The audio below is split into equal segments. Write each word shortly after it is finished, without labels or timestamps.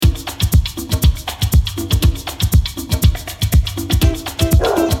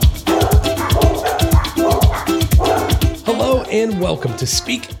and welcome to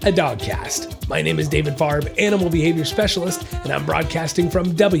Speak a Dogcast. My name is David Farb, Animal Behavior Specialist, and I'm broadcasting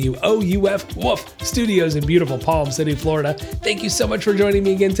from WOUF Woof Studios in beautiful Palm City, Florida. Thank you so much for joining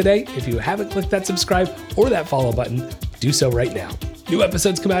me again today. If you haven't clicked that subscribe or that follow button, do so right now. New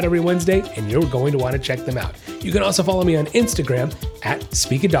episodes come out every Wednesday, and you're going to want to check them out. You can also follow me on Instagram at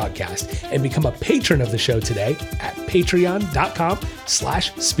Speak a Dogcast and become a patron of the show today at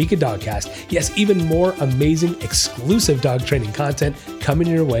patreon.com/Speak a Dogcast. Yes, even more amazing exclusive dog training content coming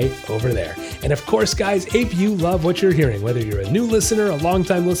your way over there. And of course, guys, if you love what you're hearing, whether you're a new listener, a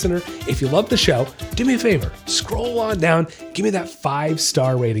longtime listener, if you love the show, do me a favor, scroll on down, give me that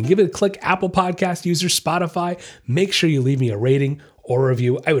 5-star rating, give it a click, Apple Podcast user, Spotify, make sure you leave me a rating or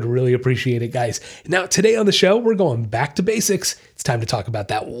review. I would really appreciate it, guys. Now, today on the show, we're going back to basics. It's time to talk about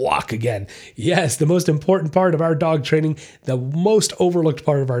that walk again. Yes, the most important part of our dog training, the most overlooked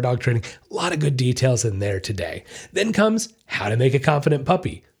part of our dog training. A lot of good details in there today. Then comes how to make a confident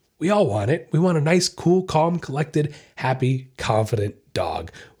puppy. We all want it. We want a nice, cool, calm, collected, happy, confident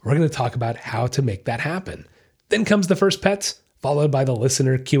dog. We're going to talk about how to make that happen. Then comes the first pets, followed by the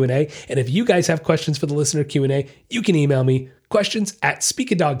listener Q&A. And if you guys have questions for the listener Q&A, you can email me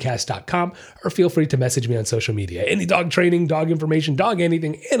questions@speakadogcast.com or feel free to message me on social media. Any dog training, dog information, dog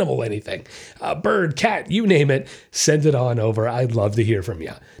anything, animal anything, bird, cat, you name it, send it on over. I'd love to hear from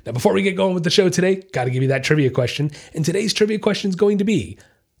you. Now, before we get going with the show today, got to give you that trivia question. And today's trivia question is going to be,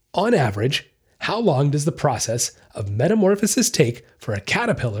 on average, how long does the process of metamorphosis take for a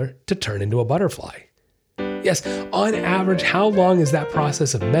caterpillar to turn into a butterfly? Yes, on average, how long is that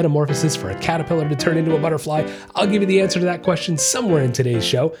process of metamorphosis for a caterpillar to turn into a butterfly? I'll give you the answer to that question somewhere in today's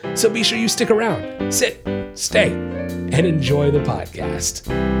show, so be sure you stick around, sit, stay, and enjoy the podcast.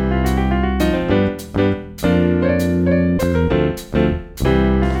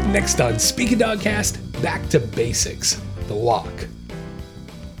 Next on Speak a Dogcast, back to basics, the walk.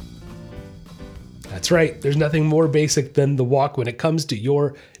 That's right, there's nothing more basic than the walk when it comes to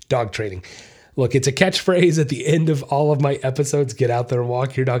your dog training. Look, it's a catchphrase at the end of all of my episodes, get out there and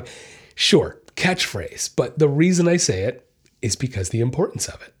walk your dog. Sure, catchphrase, but the reason I say it is because the importance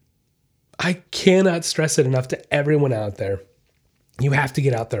of it. I cannot stress it enough to everyone out there. You have to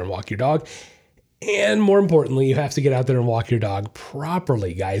get out there and walk your dog. And more importantly, you have to get out there and walk your dog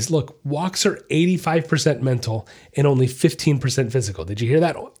properly, guys. Look, walks are 85% mental and only 15% physical. Did you hear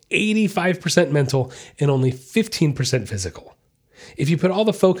that? 85% mental and only 15% physical. If you put all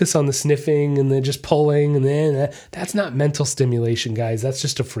the focus on the sniffing and then just pulling and then that's not mental stimulation, guys. That's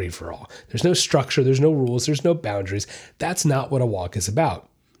just a free-for-all. There's no structure. There's no rules. There's no boundaries. That's not what a walk is about.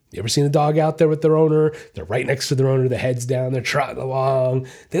 You ever seen a dog out there with their owner? They're right next to their owner. The head's down. They're trotting along.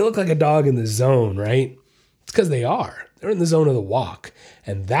 They look like a dog in the zone, right? It's because they are. They're in the zone of the walk.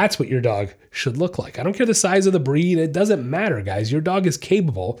 And that's what your dog should look like. I don't care the size of the breed. It doesn't matter, guys. Your dog is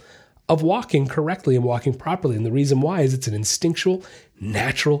capable of walking correctly and walking properly. And the reason why is it's an instinctual,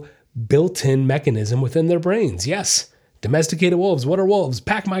 natural, built-in mechanism within their brains. Yes, domesticated wolves. What are wolves?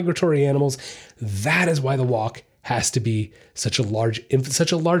 Pack migratory animals. That is why the walk has to be such a large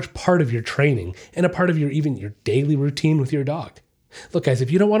part of your training and a part of your daily routine with your dog. Look, guys,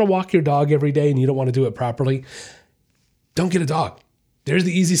 if you don't want to walk your dog every day and you don't want to do it properly, don't get a dog. There's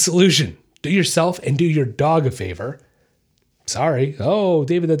the easy solution. Do yourself and do your dog a favor. Sorry. Oh,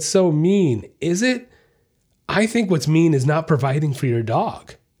 David, that's so mean. Is it? I think what's mean is not providing for your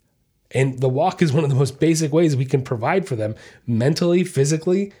dog. And the walk is one of the most basic ways we can provide for them mentally,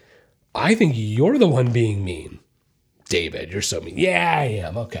 physically. I think you're the one being mean. David, you're so mean. Yeah, I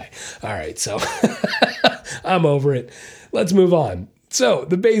am. Okay. All right. So I'm over it. Let's move on. So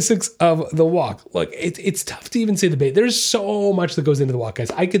the basics of the walk. Look, it's tough to even say the basics. There's so much that goes into the walk,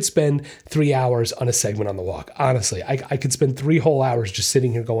 guys. I could spend 3 hours on a segment on the walk. Honestly, I could spend 3 whole hours just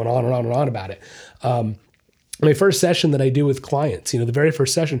sitting here going on and on and on about it. My first session that I do with clients, the very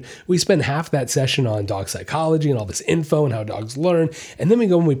first session, we spend half that session on dog psychology and all this info and how dogs learn. And then we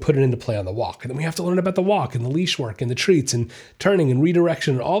go and we put it into play on the walk. And then we have to learn about the walk and the leash work and the treats and turning and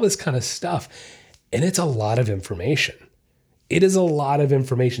redirection and all this kind of stuff. And it's a lot of information. It is a lot of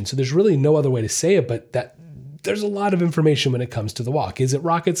information. So there's really no other way to say it, but that there's a lot of information when it comes to the walk. Is it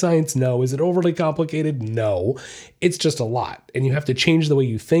rocket science? No. Is it overly complicated? No. It's just a lot. And you have to change the way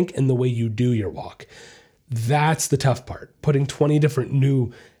you think and the way you do your walk. That's the tough part, putting 20 different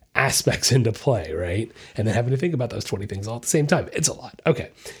new aspects into play, right? And then having to think about those 20 things all at the same time. It's a lot.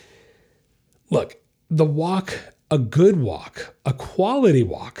 Okay. Look, the walk, a good walk, a quality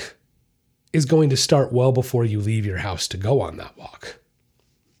walk is going to start well before you leave your house to go on that walk.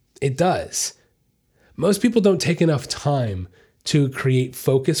 It does. Most people don't take enough time to create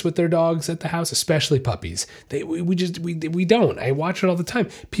focus with their dogs at the house, especially puppies. We don't. I watch it all the time.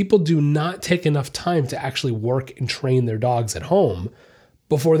 People do not take enough time to actually work and train their dogs at home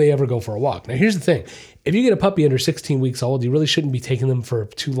before they ever go for a walk. Now, here's the thing. If you get a puppy under 16 weeks old, you really shouldn't be taking them for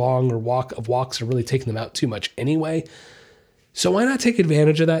too long or walks or really taking them out too much anyway. So why not take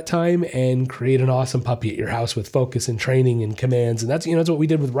advantage of that time and create an awesome puppy at your house with focus and training and commands? And that's what we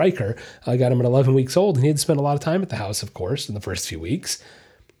did with Riker. I got him at 11 weeks old, and he had to spend a lot of time at the house, of course, in the first few weeks.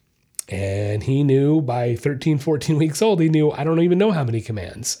 And he knew by 13, 14 weeks old, I don't even know how many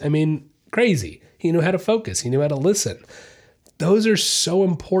commands. I mean, crazy. He knew how to focus. He knew how to listen. Those are so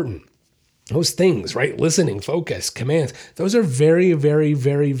important. Those things, right? Listening, focus, commands. Those are very, very,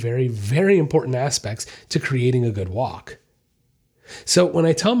 very, very, very important aspects to creating a good walk. So when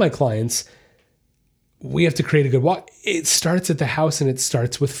I tell my clients we have to create a good walk, it starts at the house and it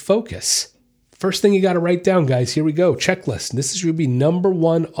starts with focus. First thing you got to write down, guys, here we go, checklist. This should be number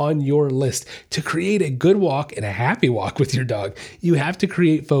one on your list. To create a good walk and a happy walk with your dog, you have to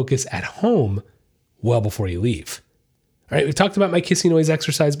create focus at home well before you leave. All right, we've talked about my kissy noise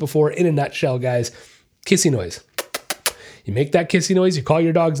exercise before. In a nutshell, guys, kissy noise. You make that kissy noise, you call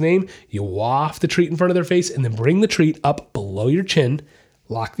your dog's name, you waft the treat in front of their face, and then bring the treat up below your chin,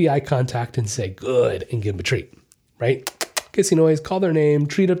 lock the eye contact, and say, good, and give them a treat, right? Kissy noise, call their name,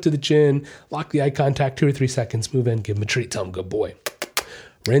 treat up to the chin, lock the eye contact, 2 or 3 seconds, move in, give them a treat, tell them, good boy.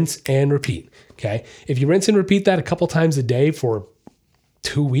 Rinse and repeat, okay? If you rinse and repeat that a couple times a day for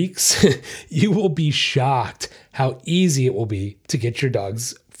 2 weeks, you will be shocked how easy it will be to get your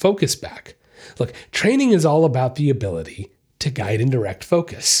dog's focus back. Look, training is all about the ability to guide and direct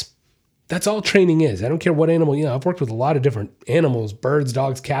focus. That's all training is. I don't care what animal, I've worked with a lot of different animals, birds,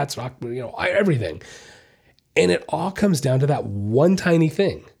 dogs, cats, everything. And it all comes down to that one tiny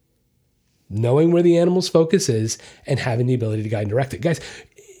thing. Knowing where the animal's focus is and having the ability to guide and direct it. Guys,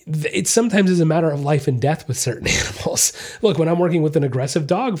 it sometimes is a matter of life and death with certain animals. Look, when I'm working with an aggressive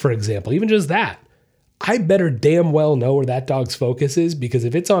dog, for example, even just that, I better damn well know where that dog's focus is, because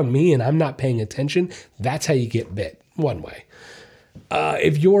if it's on me and I'm not paying attention, that's how you get bit, one way.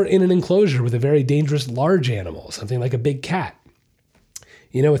 If you're in an enclosure with a very dangerous large animal, something like a big cat,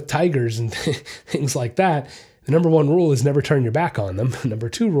 with tigers and things like that, the number one rule is never turn your back on them. Number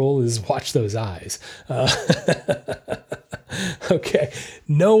 2 rule is watch those eyes. Okay,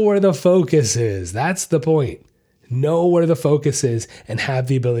 know where the focus is. That's the point. Know where the focus is and have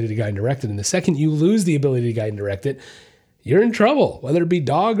the ability to guide and direct it. And the second you lose the ability to guide and direct it, you're in trouble, whether it be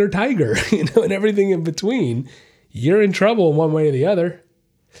dog or tiger, and everything in between. You're in trouble in one way or the other.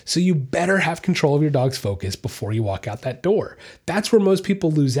 So you better have control of your dog's focus before you walk out that door. That's where most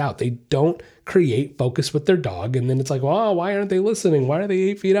people lose out. They don't create focus with their dog. And then it's like, well, why aren't they listening? Why are they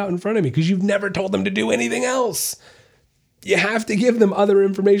 8 feet out in front of me? Because you've never told them to do anything else. You have to give them other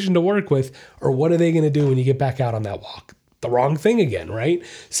information to work with, or what are they going to do when you get back out on that walk? The wrong thing again, right?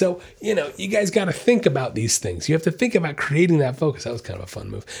 So, you guys got to think about these things. You have to think about creating that focus. That was kind of a fun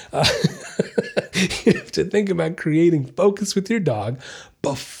move. You have to think about creating focus with your dog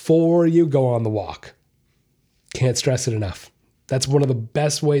before you go on the walk. Can't stress it enough. That's one of the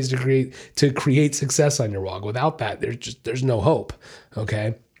best ways to create success on your walk. Without that, there's no hope.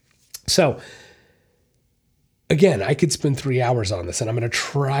 Okay. So again, I could spend 3 hours on this, and I'm going to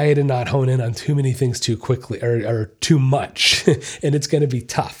try to not hone in on too many things too quickly or too much, and it's going to be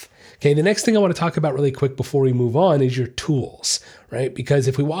tough. Okay, the next thing I want to talk about really quick before we move on is your tools, right? Because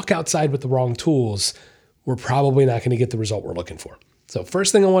if we walk outside with the wrong tools, we're probably not going to get the result we're looking for. So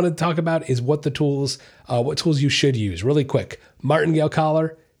first thing I want to talk about is what tools you should use really quick. Martingale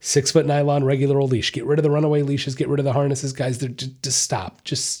collar, 6-foot nylon, regular old leash. Get rid of the runaway leashes, get rid of the harnesses, guys. Just stop.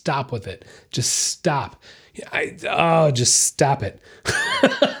 Just stop with it. Just stop. Just stop it.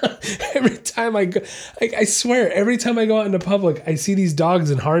 Every time I go, I swear, every time I go out into public, I see these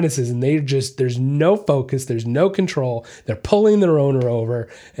dogs in harnesses, and there's no focus, there's no control. They're pulling their owner over,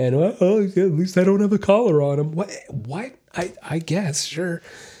 and at least I don't have a collar on them. What? I guess, sure.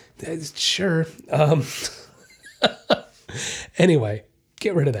 Sure. Anyway,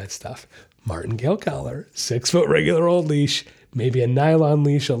 get rid of that stuff. Martingale collar, 6-foot regular old leash, maybe a nylon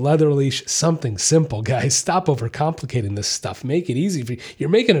leash, a leather leash, something simple, guys. Stop overcomplicating this stuff. Make it easy for you. You're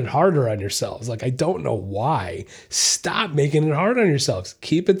making it harder on yourselves. I don't know why. Stop making it hard on yourselves.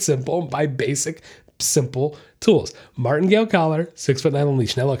 Keep it simple and buy basic, simple tools. Martingale collar, 6-foot nylon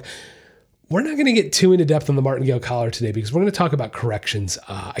leash. Now look, we're not going to get too into depth on the martingale collar today, because we're going to talk about corrections.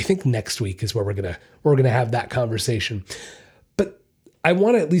 I think next week is where we're going to have that conversation. But I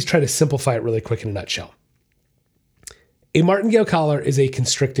want to at least try to simplify it really quick in a nutshell. A martingale collar is a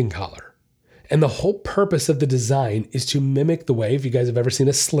constricting collar. And the whole purpose of the design is to mimic the way, if you guys have ever seen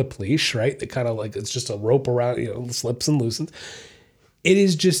a slip leash, right? That kind of like, it's just a rope around, slips and loosens. It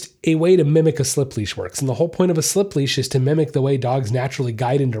is just a way to mimic a slip leash works. And the whole point of a slip leash is to mimic the way dogs naturally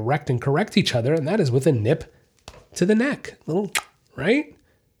guide and direct and correct each other. And that is with a nip to the neck, right?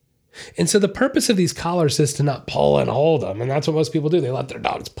 And so the purpose of these collars is to not pull and hold them. And that's what most people do. They let their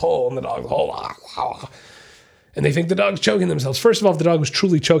dogs pull and the dogs hold. And they think the dog's choking themselves. First of all, if the dog was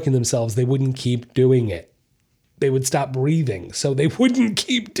truly choking themselves, they wouldn't keep doing it. They would stop breathing. So they wouldn't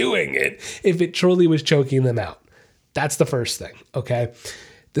keep doing it if it truly was choking them out. That's the first thing, okay?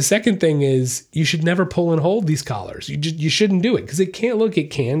 The second thing is you should never pull and hold these collars. You shouldn't do it because it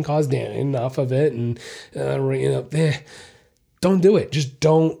can cause damage, enough of it. And, don't do it. Just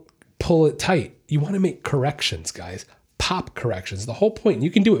don't pull it tight. You want to make corrections, guys. Pop corrections. The whole point,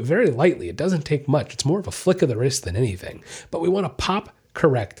 you can do it very lightly. It doesn't take much. It's more of a flick of the wrist than anything. But we want to pop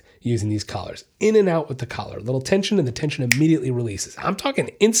correct using these collars. In and out with the collar. A little tension and the tension immediately releases. I'm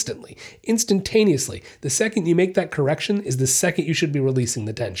talking instantly, instantaneously. The second you make that correction is the second you should be releasing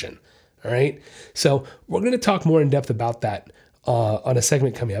the tension. All right? So we're going to talk more in depth about that on a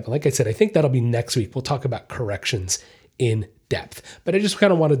segment coming up. And like I said, I think that'll be next week. We'll talk about corrections in depth. But I just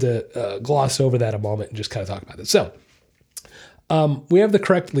kind of wanted to gloss over that a moment and just kind of talk about this. So we have the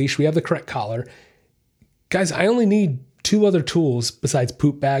correct leash. We have the correct collar. Guys, I only need 2 other tools besides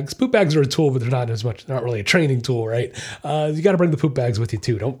poop bags. Poop bags are a tool, but they're not as much. They're not really a training tool, right? You got to bring the poop bags with you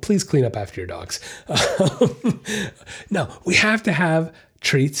too. Don't please clean up after your dogs. No, we have to have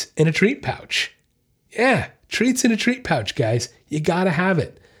treats in a treat pouch. Yeah, treats in a treat pouch, guys. You got to have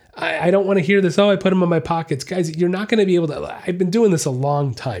it. I don't want to hear this, I put them in my pockets. Guys, you're not going to be able to, I've been doing this a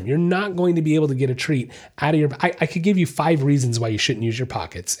long time. You're not going to be able to get a treat out of your, I could give you 5 reasons why you shouldn't use your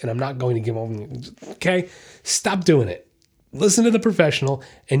pockets, and I'm not going to give them, okay? Stop doing it. Listen to the professional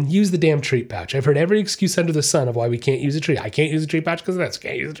and use the damn treat pouch. I've heard every excuse under the sun of why we can't use a treat. I can't use a treat pouch because of this.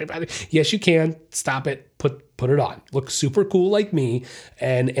 Can't use a treat pouch. Yes, you can. Stop it. Put it on. Look super cool like me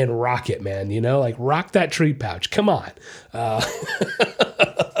and rock it, man. Like rock that treat pouch. Come on. All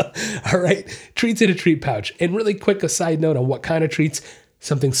right. Treats in a treat pouch. And really quick, a side note on what kind of treats.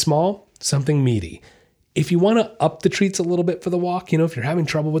 Something small, something meaty. If you want to up the treats a little bit for the walk, if you're having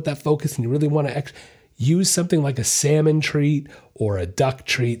trouble with that focus and you really want to use something like a salmon treat or a duck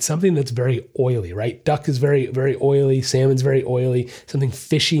treat, something that's very oily, right? Duck is very, very oily. Salmon's very oily. Something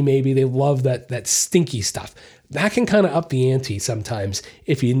fishy maybe. They love that stinky stuff. That can kind of up the ante sometimes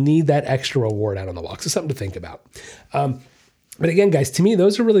if you need that extra reward out on the walk. So something to think about. But again, guys, to me,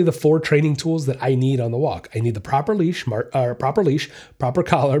 those are really the 4 training tools that I need on the walk. I need the proper leash, proper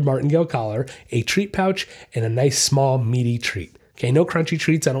collar, martingale collar, a treat pouch, and a nice small meaty treat. Okay, no crunchy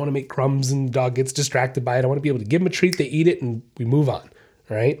treats. I don't want to make crumbs and the dog gets distracted by it. I want to be able to give them a treat, they eat it, and we move on.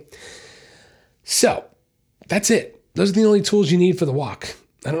 All right? So that's it. Those are the only tools you need for the walk.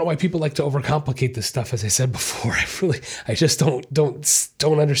 I don't know why people like to overcomplicate this stuff, as I said before. I just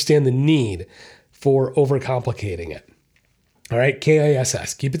don't understand the need for overcomplicating it. All right,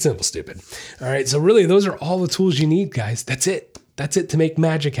 KISS. Keep it simple, stupid. All right, so really, those are all the tools you need, guys. That's it. That's it to make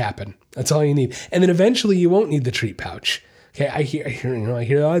magic happen. That's all you need. And then eventually, you won't need the treat pouch. Okay, I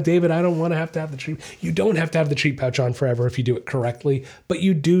hear, oh, David, I don't want to have the treat. You don't have to have the treat pouch on forever if you do it correctly, but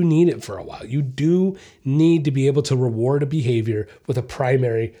you do need it for a while. You do need to be able to reward a behavior with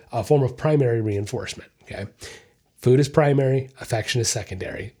a form of primary reinforcement, okay? Food is primary, affection is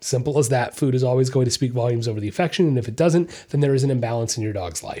secondary. Simple as that. Food is always going to speak volumes over the affection, and if it doesn't, then there is an imbalance in your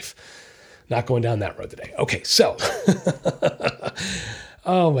dog's life. Not going down that road today. Okay, so...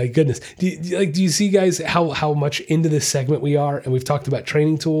 Oh my goodness. Do you see, guys, how much into this segment we are? And we've talked about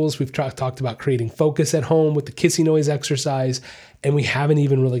training tools. We've talked about creating focus at home with the kissy noise exercise. And we haven't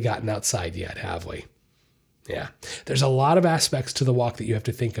even really gotten outside yet, have we? Yeah. There's a lot of aspects to the walk that you have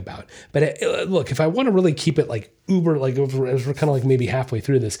to think about. But look, if I want to really keep it like uber, like as we're kind of like maybe halfway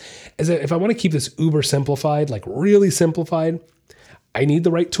through this, if I want to keep this uber simplified, like really simplified, I need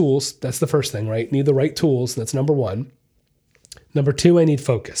the right tools. That's the first thing, right? Need the right tools. That's number 1. Number 2, I need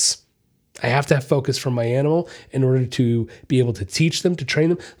focus. I have to have focus from my animal in order to be able to teach them, to train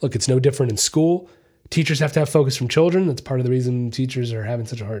them. Look, it's no different in school. Teachers have to have focus from children. That's part of the reason teachers are having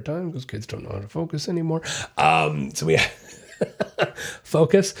such a hard time, because kids don't know how to focus anymore. So we have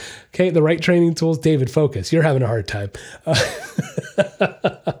focus. Okay, the right training tools. David, focus. You're having a hard time.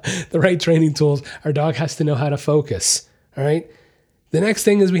 The right training tools. Our dog has to know how to focus. All right? The next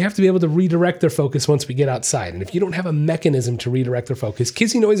thing is we have to be able to redirect their focus once we get outside. And if you don't have a mechanism to redirect their focus,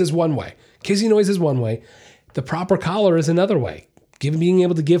 kissy noise is one way. Kissy noise is one way. The proper collar is another way. Being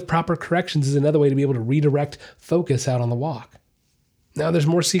able to give proper corrections is another way to be able to redirect focus out on the walk. Now, there's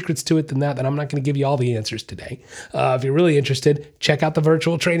more secrets to it than that I'm not going to give you all the answers today. If you're really interested, check out the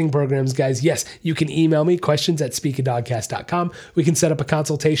virtual training programs, guys. Yes, you can email me questions at speakadogcast.com. We can set up a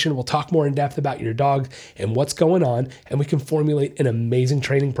consultation. We'll talk more in depth about your dog and what's going on, and we can formulate an amazing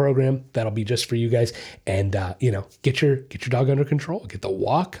training program that'll be just for you guys. And get your dog under control, get the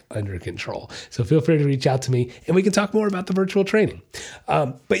walk under control. So feel free to reach out to me, and we can talk more about the virtual training.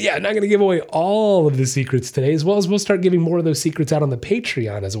 But yeah, I'm not going to give away all of the secrets today, as well as we'll start giving more of those secrets out on the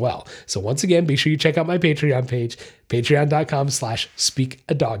Patreon as well. So once again, be sure you check out my Patreon page,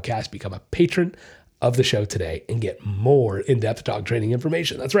 patreon.com/speakadogcast. Become a patron of the show today and get more in-depth dog training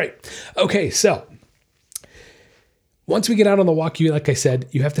information. That's right. Okay, so once we get out on the walk, like I said,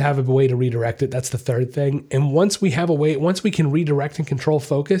 you have to have a way to redirect it. That's the third thing. And once we can redirect and control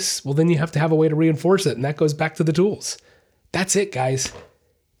focus, well, then you have to have a way to reinforce it. And that goes back to the tools. That's it, guys.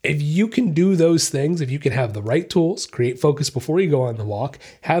 If you can do those things, if you can have the right tools, create focus before you go on the walk,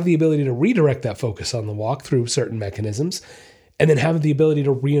 have the ability to redirect that focus on the walk through certain mechanisms, and then have the ability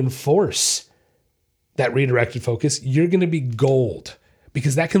to reinforce that redirected focus, you're going to be gold,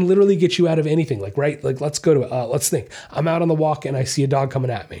 because that can literally get you out of anything. Like let's think. I'm out on the walk and I see a dog coming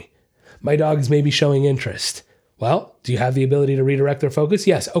at me. My dog is maybe showing interest. Well, do you have the ability to redirect their focus?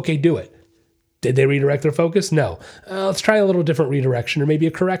 Yes. Okay, do it. Did they redirect their focus? No. Let's try a little different redirection, or maybe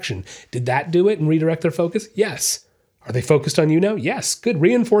a correction. Did that do it and redirect their focus? Yes. Are they focused on you now? Yes. Good.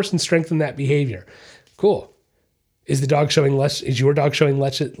 Reinforce and strengthen that behavior. Cool. Is your dog showing less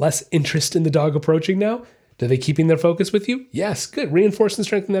interest in the dog approaching now? Are they keeping their focus with you? Yes. Good. Reinforce and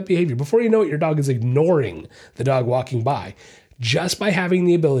strengthen that behavior. Before you know it, your dog is ignoring the dog walking by, just by having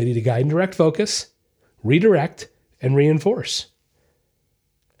the ability to guide and direct focus, redirect, and reinforce.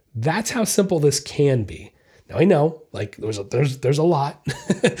 That's how simple this can be. Now, I know, like, there's a lot.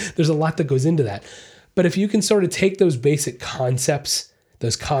 There's a lot that goes into that. But if you can sort of take those basic concepts,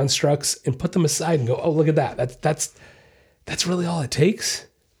 those constructs, and put them aside and go, oh, look at that. That's really all it takes.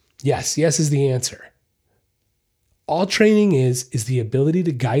 Yes is the answer. All training is the ability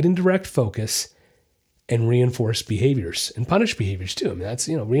to guide and direct focus and reinforce behaviors and punish behaviors too. I mean, that's,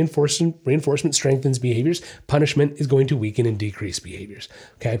 reinforcement strengthens behaviors. Punishment is going to weaken and decrease behaviors.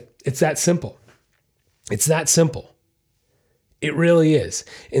 Okay. It's that simple. It's that simple. It really is.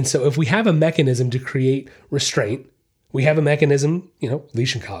 And so if we have a mechanism to create restraint, we have a mechanism,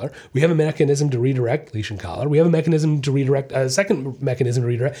 leash and collar. We have a mechanism to redirect, leash and collar. We have a mechanism to redirect, a second mechanism to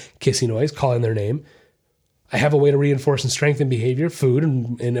redirect, kissy noise, calling their name. I have a way to reinforce and strengthen behavior, food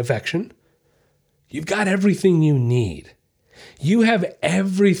and affection. You've got everything you need. You have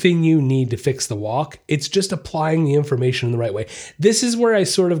everything you need to fix the walk. It's just applying the information in the right way. This is where I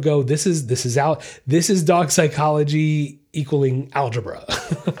sort of go, this is dog psychology equaling algebra.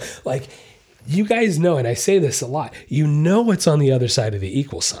 Like, you guys know, and I say this a lot, you know what's on the other side of the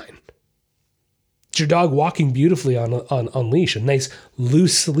equal sign. It's your dog walking beautifully on leash, a nice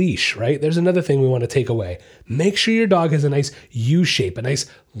loose leash, right? There's another thing we want to take away. Make sure your dog has a nice U shape, a nice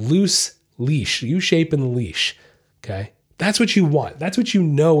loose leash, U shape in the leash, okay? That's what you want. That's what you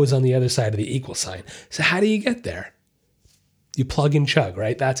know is on the other side of the equal sign. So how do you get there? You plug and chug,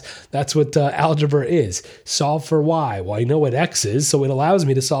 right? That's what algebra is. Solve for y. Well, I know what x is, so it allows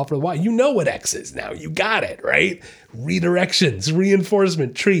me to solve for y. You know what x is now. You got it, right? Redirections,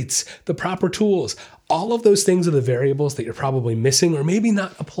 reinforcement, treats, the proper tools. All of those things are the variables that you're probably missing or maybe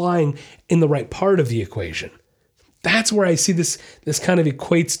not applying in the right part of the equation. That's where I see this kind of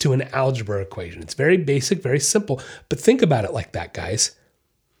equates to an algebra equation. It's very basic, very simple, but think about it like that, guys.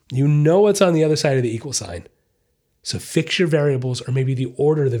 You know what's on the other side of the equal sign. So fix your variables, or maybe the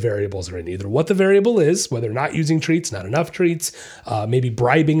order the variables are in, either what the variable is, whether not using treats, not enough treats, maybe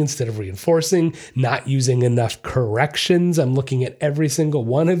bribing instead of reinforcing, not using enough corrections. I'm looking at every single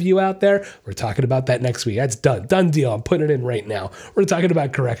one of you out there. We're talking about that next week. That's done deal. I'm putting it in right now. We're talking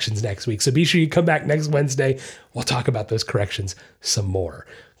about corrections next week. So be sure you come back next Wednesday. We'll talk about those corrections some more.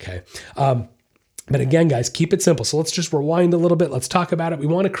 Okay. But again, guys, keep it simple. So let's just rewind a little bit. Let's talk about it. We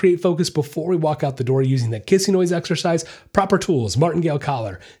want to create focus before we walk out the door using that kissy noise exercise, proper tools, martingale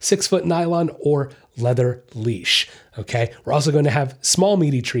collar, 6-foot nylon, or leather leash. Okay. We're also going to have small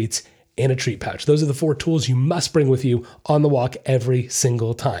meaty treats and a treat pouch. Those are the 4 tools you must bring with you on the walk every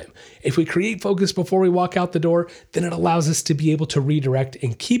single time. If we create focus before we walk out the door, then it allows us to be able to redirect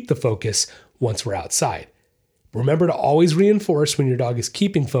and keep the focus once we're outside. Remember to always reinforce when your dog is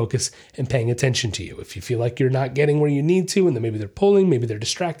keeping focus and paying attention to you. If you feel like you're not getting where you need to, and then maybe they're pulling, maybe they're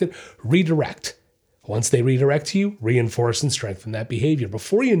distracted, redirect. Once they redirect to you, reinforce and strengthen that behavior.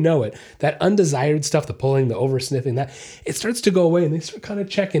 Before you know it, that undesired stuff, the pulling, the over-sniffing, that it starts to go away, and they start kind of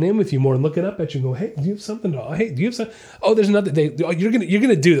checking in with you more and looking up at you and go, hey, do you have something? Hey, do you have something? Oh, there's nothing. You're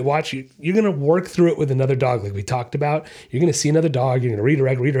gonna do that. Watch you. You're gonna work through it with another dog, like we talked about. You're gonna see another dog. You're gonna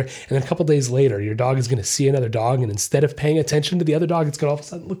redirect, and then a couple days later, your dog is gonna see another dog, and instead of paying attention to the other dog, it's gonna all of a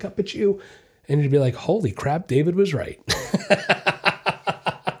sudden look up at you, and you'd be like, holy crap, David was right.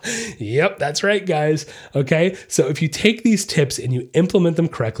 Yep, that's right, guys. Okay, so if you take these tips and you implement them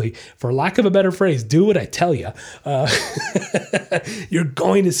correctly, for lack of a better phrase, do what I tell you, you're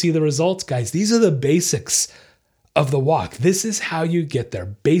going to see the results, guys. These are the basics of the walk. This is how you get there.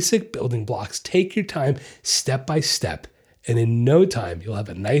 Basic building blocks. Take your time, step by step, and in no time, you'll have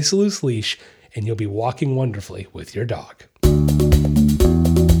a nice loose leash and you'll be walking wonderfully with your dog.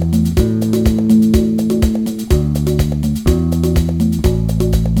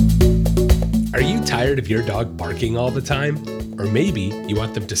 Are you tired of your dog barking all the time? Or maybe you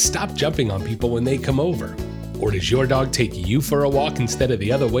want them to stop jumping on people when they come over? Or does your dog take you for a walk instead of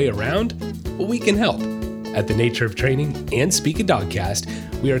the other way around? Well, we can help. At the Nature of Training and Speak a Dogcast,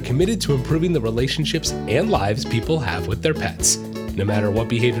 we are committed to improving the relationships and lives people have with their pets. No matter what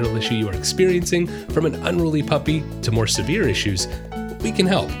behavioral issue you are experiencing, from an unruly puppy to more severe issues, we can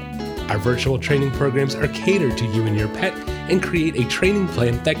help. Our virtual training programs are catered to you and your pet and create a training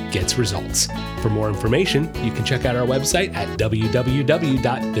plan that gets results. For more information, you can check out our website at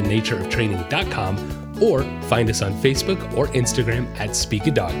www.thenatureoftraining.com or find us on Facebook or Instagram at Speak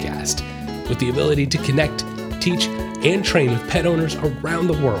a Dogcast. With the ability to connect, teach, and train with pet owners around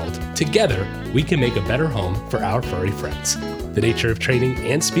the world, together we can make a better home for our furry friends. The Nature of Training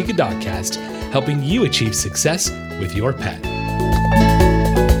and Speak a Dogcast, helping you achieve success with your pet.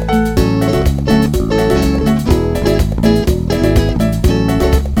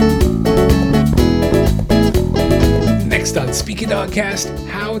 Next on Speak a Dogcast,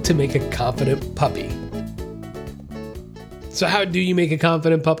 how to make a confident puppy. So how do you make a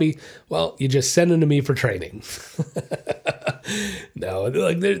confident puppy? Well, you just send them to me for training. No,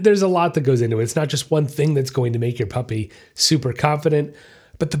 like there's a lot that goes into it. It's not just one thing that's going to make your puppy super confident.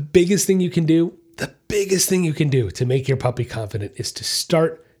 But the biggest thing you can do to make your puppy confident is to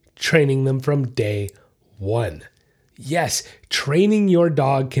start training them from day one. Yes, training your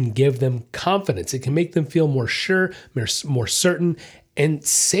dog can give them confidence. It can make them feel more sure, more certain, and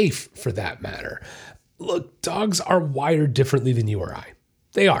safe for that matter. Look, dogs are wired differently than you or I.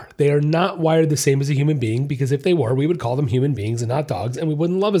 They are. They are not wired the same as a human being, because if they were, we would call them human beings and not dogs, and we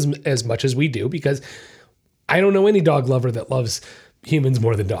wouldn't love as much as we do, because I don't know any dog lover that loves humans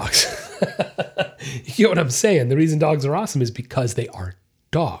more than dogs. You know what I'm saying? The reason dogs are awesome is because they are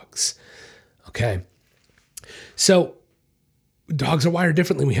dogs. Okay? So dogs are wired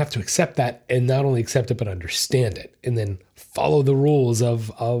differently. We have to accept that, and not only accept it, but understand it, and then follow the rules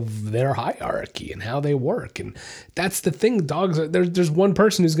of their hierarchy and how they work. And that's the thing. Dogs are there's one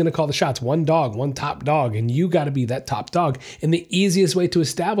person who's going to call the shots, one dog, one top dog, and you got to be that top dog. And the easiest way to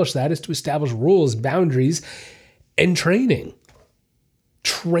establish that is to establish rules, boundaries, and training.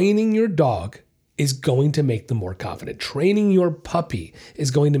 Training your dog is going to make them more confident. Training your puppy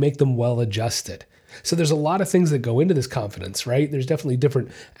is going to make them well-adjusted. So there's a lot of things that go into this confidence, right? There's definitely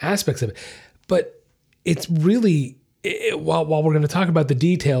different aspects of it. But it's really, while we're going to talk about the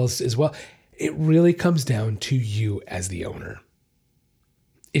details as well, it really comes down to you as the owner.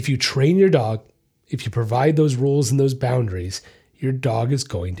 If you train your dog, if you provide those rules and those boundaries, your dog is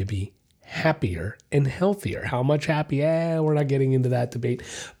going to be happier and healthier. How much happy? We're not getting into that debate.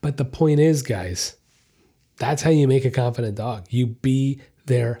 But the point is, guys, that's how you make a confident dog. You be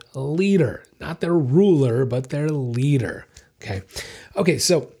their leader, not their ruler, but their leader. Okay.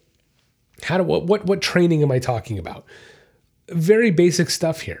 So what training am I talking about? Very basic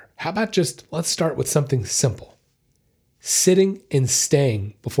stuff here. How about let's start with something simple. Sitting and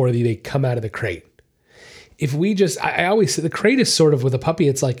staying before they come out of the crate. If we I always say the crate is sort of, with a puppy,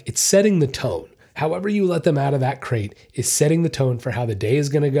 it's like it's setting the tone. However you let them out of that crate is setting the tone for how the day is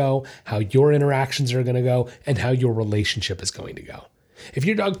going to go, how your interactions are going to go, and how your relationship is going to go. If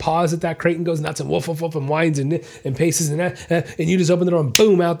your dog paws at that crate and goes nuts and woof, woof, woof, and whines and paces and you just open the door and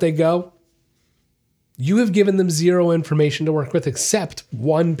boom, out they go, you have given them zero information to work with except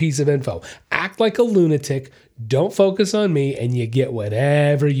one piece of info. Act like a lunatic, don't focus on me, and you get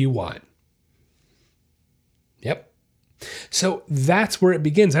whatever you want. Yep. So that's where it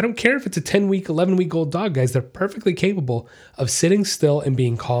begins. I don't care if it's a 10-week, 11-week-old dog, guys. They're perfectly capable of sitting still and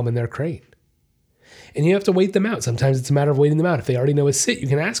being calm in their crate. And you have to wait them out. Sometimes it's a matter of waiting them out. If they already know a sit, you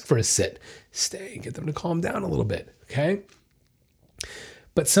can ask for a sit. Stay, get them to calm down a little bit, okay?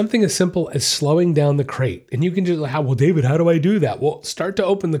 But something as simple as slowing down the crate. And you can just, well, David, how do I do that? Well, start to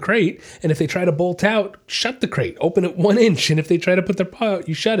open the crate. And if they try to bolt out, shut the crate. Open it 1 inch. And if they try to put their paw out,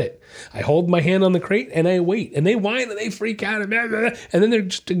 you shut it. I hold my hand on the crate and I wait. And they whine and they freak out. And then they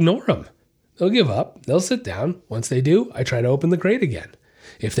just ignore them. They'll give up. They'll sit down. Once they do, I try to open the crate again.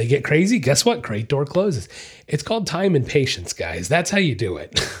 If they get crazy, guess what? Crate door closes. It's called time and patience, guys. That's how you do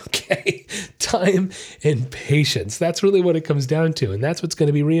it. Okay? Time and patience. That's really what it comes down to. And that's what's going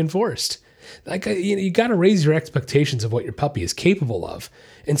to be reinforced. Like, you got to raise your expectations of what your puppy is capable of.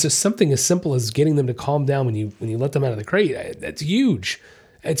 And so something as simple as getting them to calm down when you let them out of the crate, that's huge.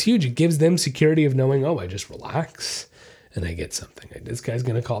 That's huge. It gives them security of knowing, I just relax and I get something. This guy's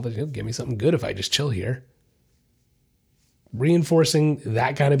going to he'll give me something good if I just chill here. Reinforcing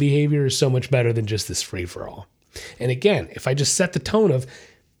that kind of behavior is so much better than just this free-for-all. And again, if I just set the tone of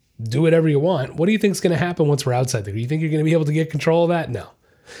do whatever you want, what do you think is going to happen once we're outside there? You think you're going to be able to get control of that? No.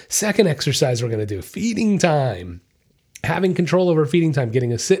 Second exercise we're going to do, feeding time. Having control over feeding time,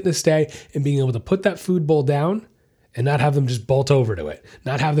 getting a sit and a stay, and being able to put that food bowl down and not have them just bolt over to it.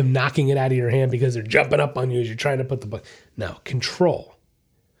 Not have them knocking it out of your hand because they're jumping up on you as you're trying to put the bowl. No, control.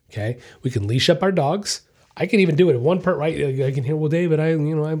 Okay? We can leash up our dogs. I can even do it at one part, right? I can hear, well, David, I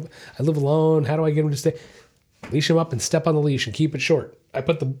live alone. How do I get him to stay? Leash him up and step on the leash and keep it short. I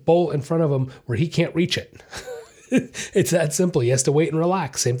put the bowl in front of him where he can't reach it. It's that simple. He has to wait and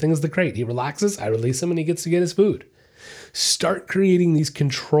relax. Same thing as the crate. He relaxes, I release him, and he gets to get his food. Start creating these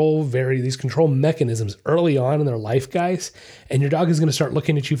control mechanisms early on in their life, guys, and your dog is going to start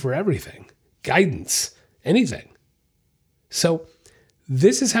looking at you for everything. Guidance, anything. So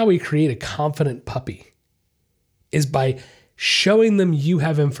this is how we create a confident puppy. Is by showing them you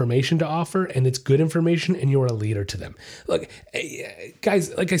have information to offer and it's good information and you're a leader to them. Look,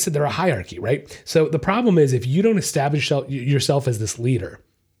 guys, like I said, they're a hierarchy, right? So the problem is if you don't establish yourself as this leader,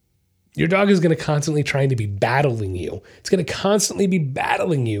 your dog is going to constantly trying to be battling you. It's going to constantly be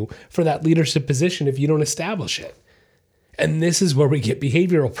battling you for that leadership position if you don't establish it. And this is where we get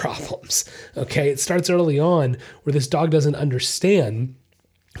behavioral problems, okay? It starts early on where this dog doesn't understand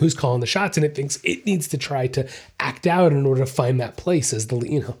who's calling the shots, and it thinks it needs to try to act out in order to find that place as the,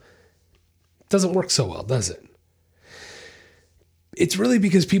 it doesn't work so well, does it? It's really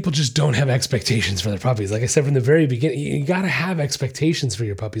because people just don't have expectations for their puppies. Like I said from the very beginning, you got to have expectations for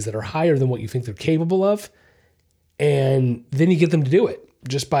your puppies that are higher than what you think they're capable of. And then you get them to do it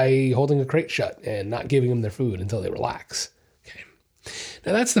just by holding a crate shut and not giving them their food until they relax. Okay.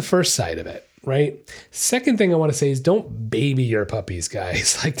 Now that's the first side of it. Right? Second thing I want to say is don't baby your puppies,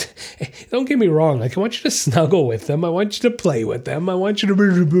 guys. Like, don't get me wrong. Like, I want you to snuggle with them. I want you to play with them. I want you to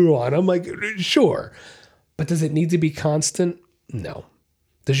boo on them. Like, sure. But does it need to be constant? No.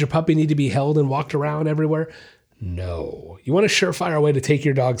 Does your puppy need to be held and walked around everywhere? No. You want a surefire way to take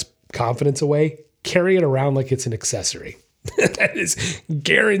your dog's confidence away? Carry it around like it's an accessory. That is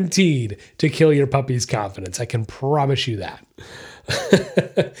guaranteed to kill your puppy's confidence. I can promise you that.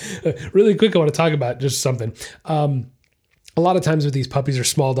 Really quick, I want to talk about just something. A lot of times with these puppies or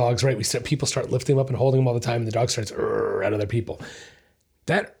small dogs, right? People start lifting them up and holding them all the time, and the dog starts at other people.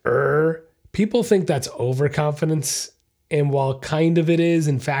 That people think that's overconfidence, and while kind of it is,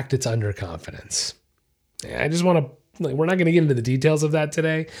 in fact, it's underconfidence. I just want to, we're not going to get into the details of that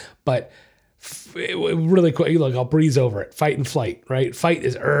today, but really quick, look, I'll breeze over it. Fight and flight, right? Fight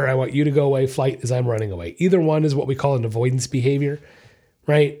is, I want you to go away. Flight is, I'm running away. Either one is what we call an avoidance behavior,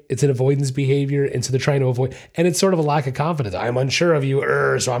 right? It's an avoidance behavior. And so they're trying to avoid, and it's sort of a lack of confidence. I'm unsure of you,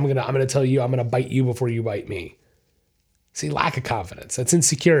 so I'm going to tell you, I'm going to bite you before you bite me. See, lack of confidence. That's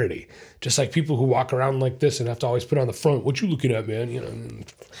insecurity. Just like people who walk around like this and have to always put on the front, what you looking at, man?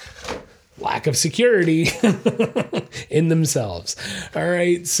 Lack of security in themselves. All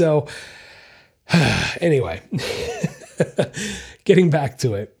right. So, anyway, getting back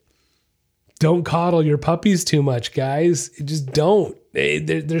to it. Don't coddle your puppies too much, guys. Just don't.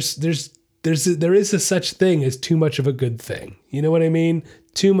 There is a such thing as too much of a good thing. You know what I mean?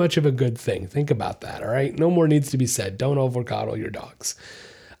 Too much of a good thing. Think about that, all right? No more needs to be said. Don't over coddle your dogs.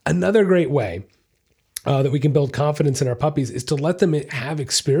 Another great way that we can build confidence in our puppies is to let them have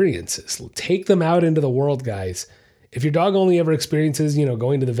experiences. Take them out into the world, guys. If your dog only ever experiences,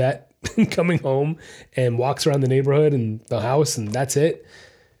 going to the vet, coming home and walks around the neighborhood and the house and that's it,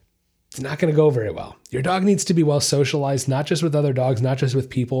 it's not going to go very well. Your dog needs to be well socialized, not just with other dogs, not just with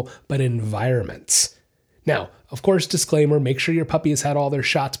people, but environments. Now, Of course, disclaimer, make sure your puppy has had all their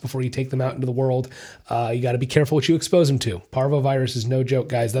shots before you take them out into the world. You got to be careful what you expose them to. Parvovirus is no joke,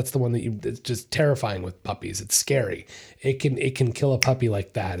 guys. That's the one it's just terrifying with puppies. It's scary. It can kill a puppy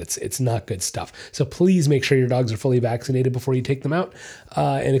like that. It's not good stuff. So please make sure your dogs are fully vaccinated before you take them out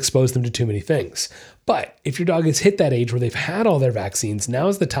and expose them to too many things. But if your dog has hit that age where they've had all their vaccines, now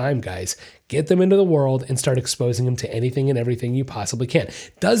is the time, guys. Get them into the world and start exposing them to anything and everything you possibly can.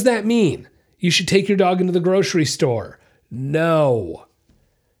 Does that mean you should take your dog into the grocery store? No.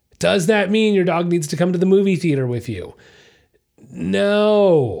 Does that mean your dog needs to come to the movie theater with you?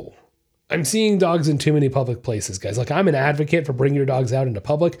 No. I'm seeing dogs in too many public places, guys. Like, I'm an advocate for bring your dogs out into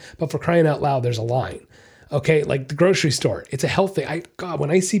public, but for crying out loud, there's a line. Okay, like the grocery store, it's a health thing. God, when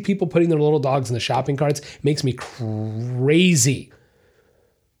I see people putting their little dogs in the shopping carts, it makes me crazy.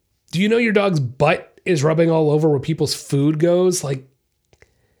 Do you know your dog's butt is rubbing all over where people's food goes? Like,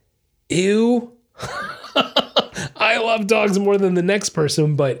 ew. I love dogs more than the next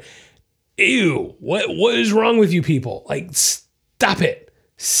person, but ew. What is wrong with you people? Like, stop it.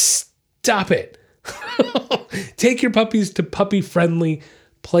 Stop it. Take your puppies to puppy-friendly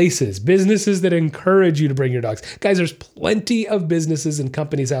places, businesses that encourage you to bring your dogs. Guys, there's plenty of businesses and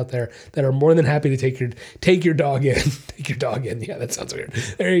companies out there that are more than happy to take your dog in. Take your dog in. Yeah, that sounds weird.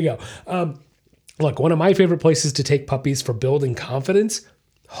 There you go. Look, one of my favorite places to take puppies for building confidence,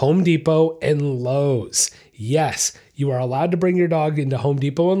 Home Depot and Lowe's. Yes, you are allowed to bring your dog into Home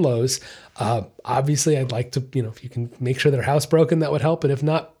Depot and Lowe's. Obviously, I'd like to, if you can make sure their house broken, that would help. And if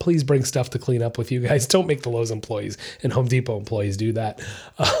not, please bring stuff to clean up with you guys. Don't make the Lowe's employees and Home Depot employees do that.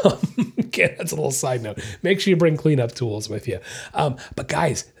 Okay, that's a little side note. Make sure you bring cleanup tools with you. But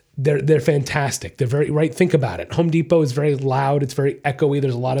guys, they're fantastic. They're very right. Think about it. Home Depot is very loud. It's very echoey.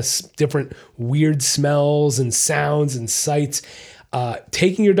 There's a lot of different weird smells and sounds and sights.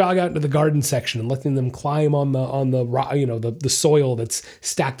 Taking your dog out into the garden section and letting them climb on the soil that's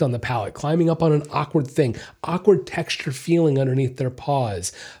stacked on the pallet, climbing up on an awkward texture feeling underneath their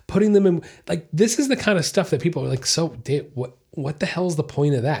paws, putting them in, like, this is the kind of stuff that people are like, so Dave, what the hell's the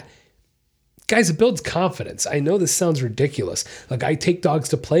point of that? Guys, it builds confidence. I know this sounds ridiculous. Like, I take dogs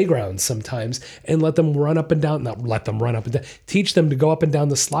to playgrounds sometimes and let them run up and down, teach them to go up and down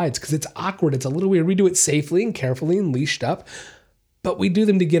the slides because it's awkward. It's a little weird. We do it safely and carefully and leashed up. But we do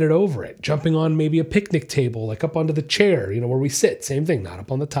them to get it over it. Jumping on maybe a picnic table, like up onto the chair, where we sit. Same thing, not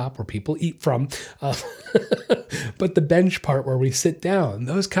up on the top where people eat from, but the bench part where we sit down,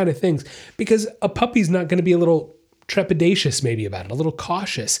 those kind of things. Because a puppy's not going to be a little trepidatious maybe about it, a little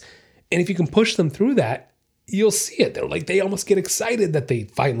cautious. And if you can push them through that, you'll see it. They almost get excited that they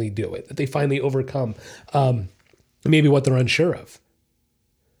finally do it, that they finally overcome maybe what they're unsure of.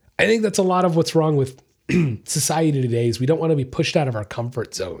 I think that's a lot of what's wrong with society today is we don't want to be pushed out of our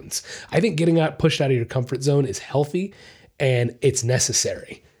comfort zones. I think pushed out of your comfort zone is healthy and it's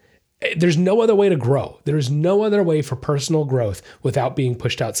necessary. There's no other way to grow. There's no other way for personal growth without being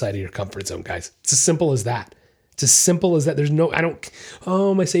pushed outside of your comfort zone, guys. It's as simple as that. It's as simple as that.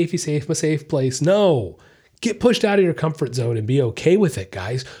 My safe place. No, get pushed out of your comfort zone and be okay with it,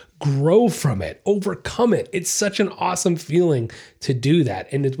 guys. Grow from it, overcome it. It's such an awesome feeling to do that.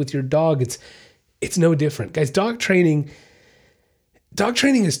 And with your dog, it's no different. Guys, dog training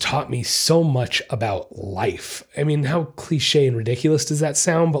has taught me so much about life. I mean, how cliche and ridiculous does that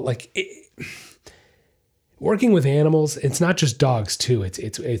sound? But working with animals, it's not just dogs too.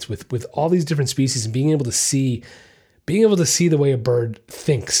 It's with all these different species and being able to see the way a bird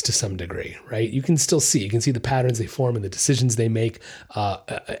thinks to some degree, right? You can still see. You can see the patterns they form and the decisions they make.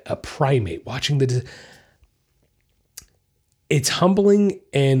 A primate, watching it's humbling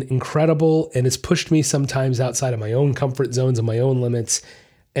and incredible, and it's pushed me sometimes outside of my own comfort zones and my own limits,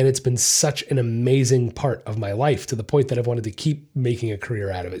 and it's been such an amazing part of my life to the point that I've wanted to keep making a career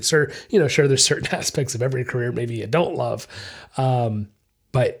out of it. Sure, there's certain aspects of every career maybe you don't love,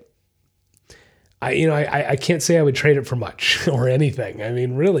 but I can't say I would trade it for much or anything. I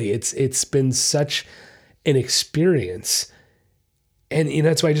mean, really, it's been such an experience. And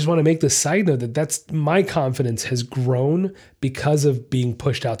that's why I just want to make this side note that's my confidence has grown because of being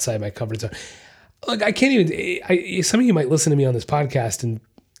pushed outside my comfort zone. Look, I can't even, some of you might listen to me on this podcast and,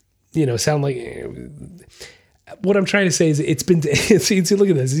 sound like what I'm trying to say is see, look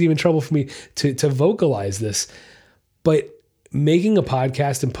at this. It's even trouble for me to vocalize this, but making a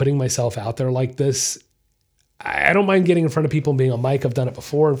podcast and putting myself out there like this, I don't mind getting in front of people and being on mic. I've done it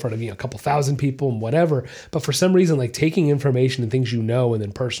before in front of a couple thousand people and whatever. But for some reason, taking information and things and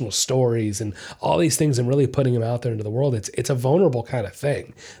then personal stories and all these things and really putting them out there into the world, it's a vulnerable kind of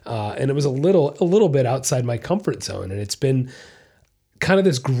thing. And it was a little bit outside my comfort zone. And it's been kind of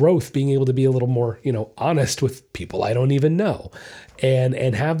this growth, being able to be a little more, honest with people I don't even know, and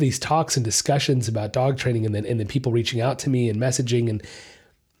have these talks and discussions about dog training, and then people reaching out to me and messaging, and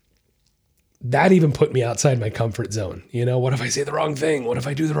that even put me outside my comfort zone. What if I say the wrong thing? What if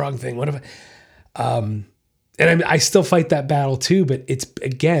I do the wrong thing? What if and I still fight that battle too, but it's,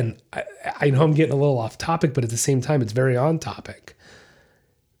 again, I know I'm getting a little off topic, but at the same time, it's very on topic.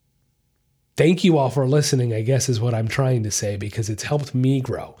 Thank you all for listening, I guess, is what I'm trying to say, because it's helped me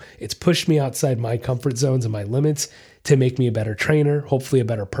grow. It's pushed me outside my comfort zones and my limits to make me a better trainer, hopefully a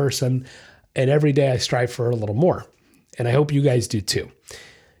better person. And every day I strive for a little more. And I hope you guys do too.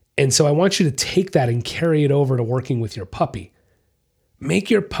 And so I want you to take that and carry it over to working with your puppy. Make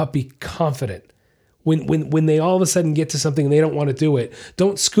your puppy confident. When they all of a sudden get to something and they don't want to do it,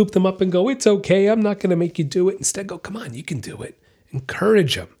 don't scoop them up and go, it's okay, I'm not going to make you do it. Instead, go, come on, you can do it.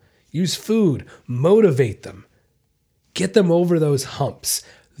 Encourage them. Use food. Motivate them. Get them over those humps.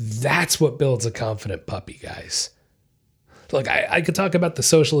 That's what builds a confident puppy, guys. Look, I could talk about the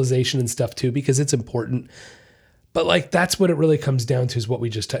socialization and stuff too, because it's important. But that's what it really comes down to, is what we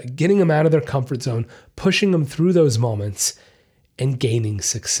just getting them out of their comfort zone, pushing them through those moments, and gaining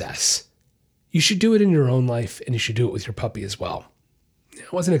success. You should do it in your own life, and you should do it with your puppy as well. I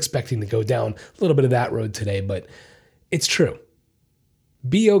wasn't expecting to go down a little bit of that road today, but it's true.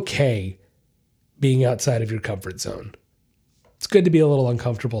 Be okay being outside of your comfort zone. It's good to be a little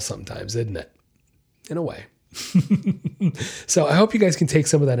uncomfortable sometimes, isn't it? In a way. So I hope you guys can take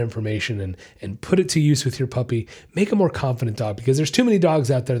some of that information and put it to use with your puppy. Make a more confident dog, because there's too many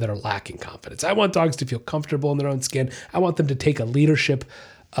dogs out there that are lacking confidence. I want dogs to feel comfortable in their own skin. I want them to take leadership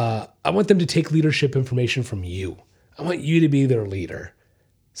information from you. I want you to be their leader.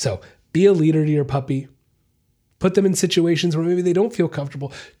 So be a leader to your puppy. Put them in situations where maybe they don't feel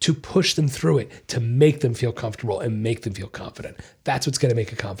comfortable, to push them through it, to make them feel comfortable and make them feel confident. That's what's going to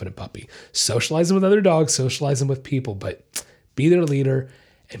make a confident puppy. Socialize them with other dogs, socialize them with people, but be their leader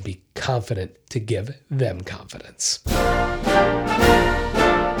and be confident to give them confidence.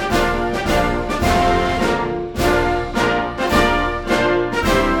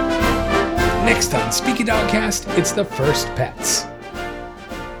 Next on Speaky Dogcast, it's the First Pets.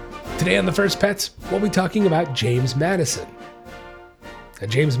 Today on The First Pets, we'll be talking about James Madison. Now,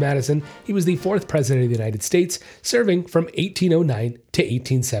 James Madison, he was the 4th president of the United States, serving from 1809 to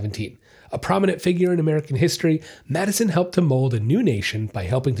 1817. A prominent figure in American history, Madison helped to mold a new nation by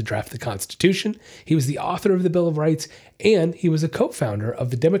helping to draft the Constitution. He was the author of the Bill of Rights, and he was a co-founder of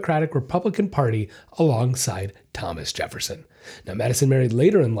the Democratic Republican Party alongside Thomas Jefferson. Now, Madison married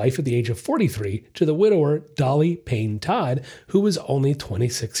later in life at the age of 43 to the widower Dolly Payne Todd, who was only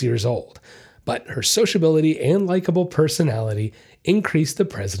 26 years old. But her sociability and likable personality increased the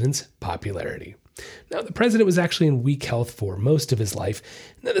president's popularity. Now, the president was actually in weak health for most of his life.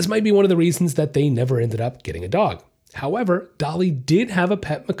 Now, this might be one of the reasons that they never ended up getting a dog. However, Dolly did have a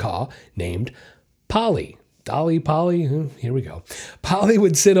pet macaw named Polly. Polly, here we go. Polly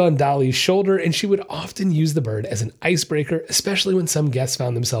would sit on Dolly's shoulder, and she would often use the bird as an icebreaker, especially when some guests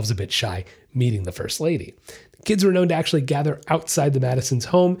found themselves a bit shy meeting the First Lady. The kids were known to actually gather outside the Madison's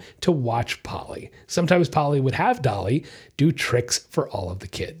home to watch Polly. Sometimes Polly would have Dolly do tricks for all of the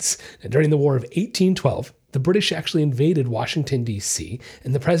kids. Now, during the War of 1812, the British actually invaded Washington, D.C.,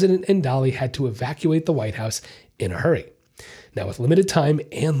 and the president and Dolly had to evacuate the White House in a hurry. Now, with limited time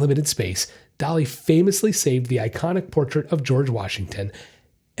and limited space, Dolly famously saved the iconic portrait of George Washington,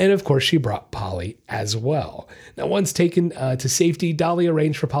 and of course she brought Polly as well. Now, once taken to safety, Dolly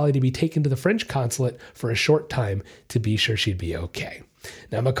arranged for Polly to be taken to the French consulate for a short time to be sure she'd be okay.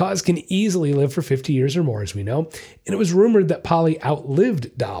 Now, macaws can easily live for 50 years or more, as we know, and it was rumored that Polly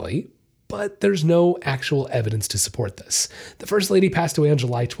outlived Dolly, but there's no actual evidence to support this. The First Lady passed away on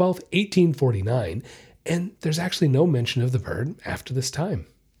July 12, 1849, and there's actually no mention of the bird after this time.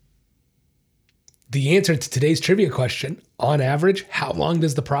 The answer to today's trivia question, on average, how long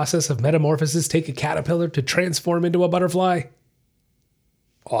does the process of metamorphosis take a caterpillar to transform into a butterfly?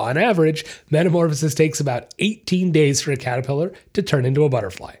 On average, metamorphosis takes about 18 days for a caterpillar to turn into a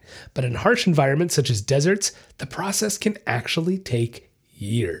butterfly. But in harsh environments such as deserts, the process can actually take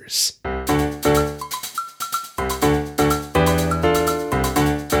years.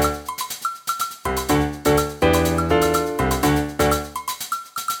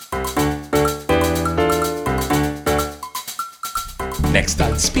 Next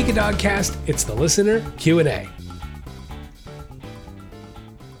on Speak a Dogcast, it's the listener Q&A.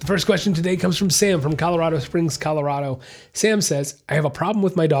 The first question today comes from Sam from Colorado Springs, Colorado. Sam says, I have a problem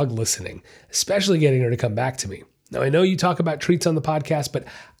with my dog listening, especially getting her to come back to me. Now, I know you talk about treats on the podcast, but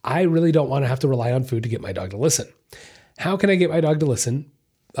I really don't want to have to rely on food to get my dog to listen. How can I get my dog to listen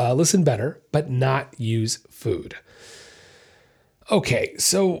better, but not use food? Okay,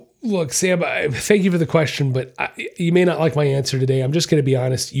 so look, Sam, thank you for the question, but you may not like my answer today. I'm just going to be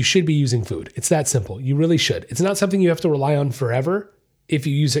honest. You should be using food. It's that simple. You really should. It's not something you have to rely on forever if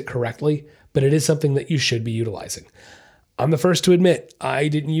you use it correctly, but it is something that you should be utilizing. I'm the first to admit, I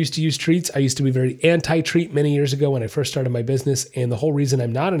didn't used to use treats. I used to be very anti-treat many years ago when I first started my business, and the whole reason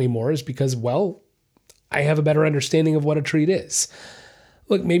I'm not anymore is because, well, I have a better understanding of what a treat is.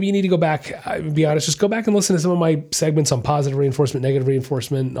 Look, maybe you need to go back, I'll be honest, just go back and listen to some of my segments on positive reinforcement, negative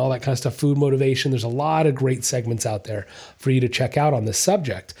reinforcement, and all that kind of stuff, food motivation. There's a lot of great segments out there for you to check out on this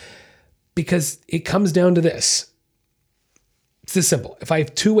subject, because it comes down to this. It's this simple. If I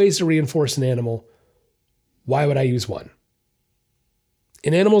have 2 ways to reinforce an animal, why would I use one?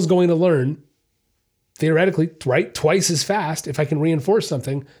 An animal is going to learn, theoretically, right, twice as fast if I can reinforce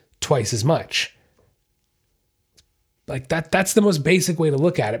something twice as much. Like that's the most basic way to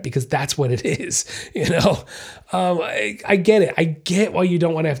look at it, because that's what it is. I get it. I get why you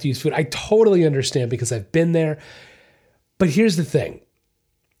don't want to have to use food. I totally understand, because I've been there. But here's the thing.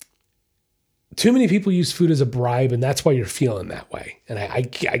 Too many people use food as a bribe, and that's why you're feeling that way. And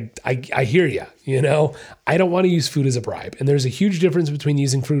I hear you, I don't want to use food as a bribe. And there's a huge difference between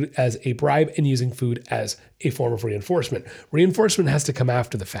using food as a bribe and using food as a form of reinforcement. Reinforcement has to come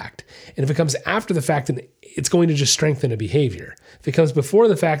after the fact. And if it comes after the fact, then it's going to just strengthen a behavior. If it comes before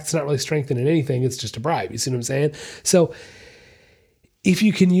the fact, it's not really strengthening anything. It's just a bribe. You see what I'm saying? So if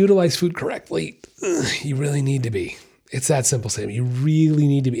you can utilize food correctly, you really need to be. It's that simple, Sam. You really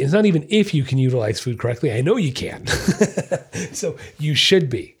need to be. It's not even if you can utilize food correctly. I know you can. So you should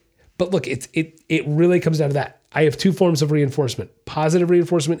be. But look, it really comes down to that. I have 2 forms of reinforcement, positive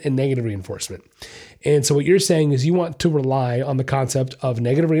reinforcement and negative reinforcement. And so what you're saying is you want to rely on the concept of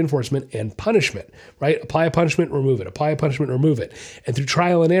negative reinforcement and punishment, right? Apply a punishment, remove it. Apply a punishment, remove it. And through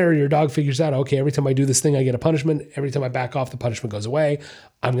trial and error, your dog figures out, okay, every time I do this thing, I get a punishment. Every time I back off, the punishment goes away.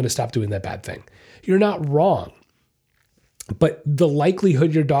 I'm going to stop doing that bad thing. You're not wrong. But the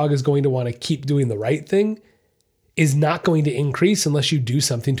likelihood your dog is going to want to keep doing the right thing is not going to increase unless you do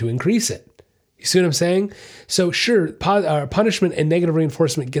something to increase it. You see what I'm saying? So sure, punishment and negative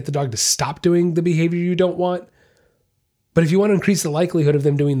reinforcement get the dog to stop doing the behavior you don't want. But if you want to increase the likelihood of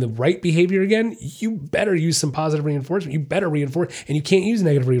them doing the right behavior again, you better use some positive reinforcement. You better reinforce, and you can't use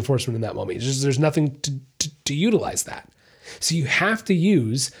negative reinforcement in that moment. It's just, there's nothing to utilize that. So you have to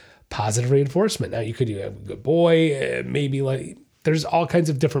use positive reinforcement. Now you could do a good boy, maybe like there's all kinds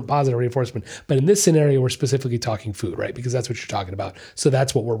of different positive reinforcement. But in this scenario, we're specifically talking food, right? Because that's what you're talking about. So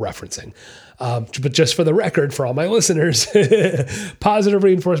that's what we're referencing. But just for the record, for all my listeners, positive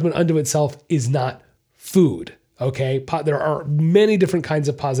reinforcement unto itself is not food. Okay. There are many different kinds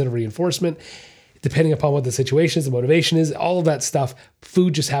of positive reinforcement, depending upon what the situation is, the motivation is, all of that stuff.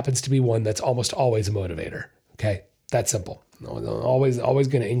 Food just happens to be one that's almost always a motivator. Okay. That's simple. Always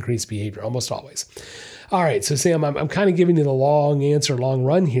going to increase behavior, almost always. All right, so Sam, I'm kind of giving you the long answer, long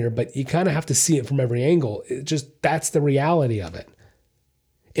run here, but you kind of have to see it from every angle. That's the reality of it.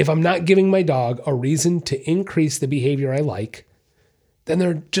 If I'm not giving my dog a reason to increase the behavior I like, then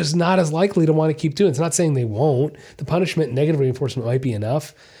they're just not as likely to want to keep doing it. It's not saying they won't. The punishment and negative reinforcement might be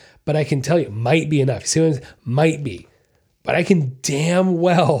enough, but I can tell you, it might be enough. You see what I'm saying? Might be. But I can damn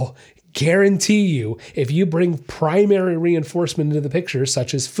well guarantee you, if you bring primary reinforcement into the picture,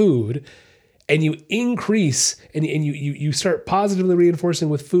 such as food, and you increase and you start positively reinforcing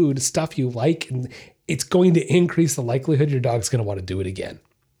with food stuff you like, and it's going to increase the likelihood your dog's going to want to do it again.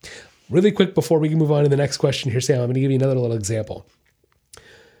 Really quick before we can move on to the next question here, Sam, I'm going to give you another little example.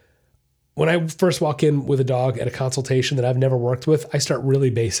 When I first walk in with a dog at a consultation that I've never worked with, I start really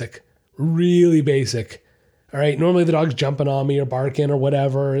basic. All right. Normally the dog's jumping on me or barking or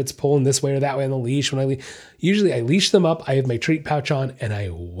whatever. It's pulling this way or that way on the leash. Usually I leash them up. I have my treat pouch on and I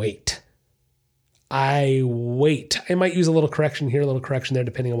wait. I might use a little correction here, a little correction there,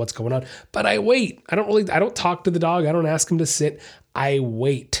 depending on what's going on, but I wait. I don't talk to the dog. I don't ask him to sit. I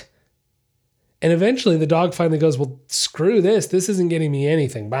wait. And eventually the dog finally goes, well, screw this. This isn't getting me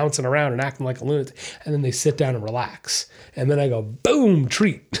anything, bouncing around and acting like a lunatic. And then they sit down and relax. And then I go, boom,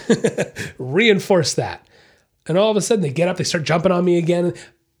 treat. Reinforce that. And all of a sudden they get up, they start jumping on me again.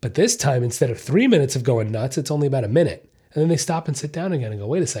 But this time, instead of 3 minutes of going nuts, it's only about a minute. And then they stop and sit down again and go,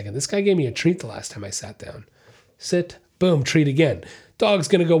 wait a second, this guy gave me a treat the last time I sat down. Sit, boom, treat again. Dog's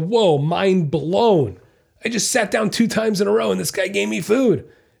going to go, whoa, mind blown. I just sat down 2 times in a row and this guy gave me food.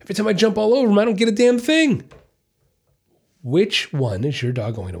 Every time I jump all over him, I don't get a damn thing. Which one is your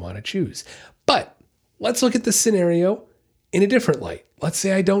dog going to want to choose? But let's look at the scenario in a different light. Let's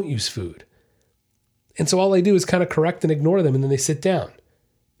say I don't use food. And so all I do is kind of correct and ignore them, and then they sit down.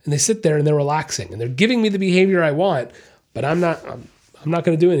 And they sit there and they're relaxing, and they're giving me the behavior I want, but I'm not going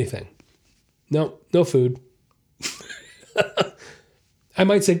to do anything. No food. I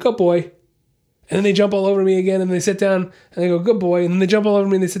might say, good boy. And then they jump all over me again, and they sit down, and they go, good boy. And then they jump all over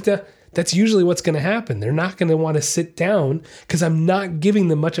me and they sit down. That's usually what's going to happen. They're not going to want to sit down because I'm not giving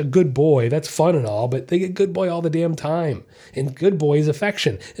them much a good boy. That's fun and all, but they get good boy all the damn time. And good boy is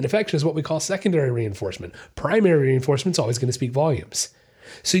affection. And affection is what we call secondary reinforcement. Primary reinforcement is always going to speak volumes.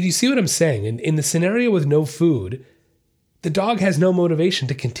 So do you see what I'm saying? In the scenario with no food, the dog has no motivation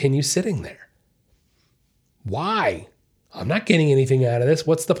to continue sitting there. Why? I'm not getting anything out of this.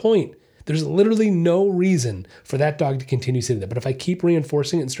 What's the point? There's literally no reason for that dog to continue sitting there. But if I keep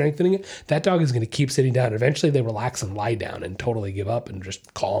reinforcing it and strengthening it, that dog is going to keep sitting down. Eventually they relax and lie down and totally give up and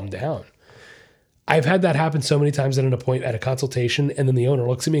just calm down. I've had that happen so many times at an appointment, at a consultation, and then the owner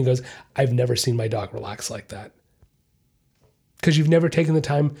looks at me and goes, I've never seen my dog relax like that. Because you've never taken the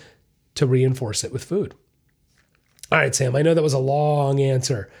time to reinforce it with food. All right, Sam, I know that was a long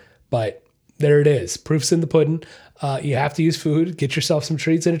answer, but there it is. Proof's in the pudding. You have to use food. Get yourself some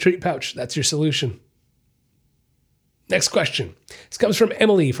treats in a treat pouch. That's your solution. Next question. This comes from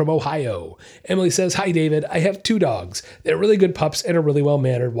Emily from Ohio. Emily says, hi, David. I have 2 dogs. They're really good pups and are really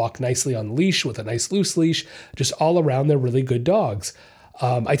well-mannered, walk nicely on the leash with a nice loose leash. Just all around, they're really good dogs.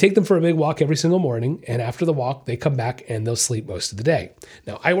 I take them for a big walk every single morning, and after the walk, they come back and they'll sleep most of the day.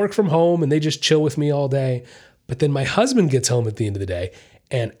 Now, I work from home, and they just chill with me all day, but then my husband gets home at the end of the day,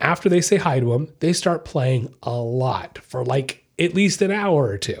 and after they say hi to him, they start playing a lot for like at least an hour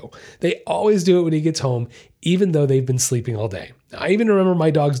or 2. They always do it when he gets home, even though they've been sleeping all day. Now, I even remember my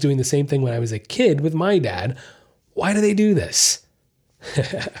dogs doing the same thing when I was a kid with my dad. Why do they do this?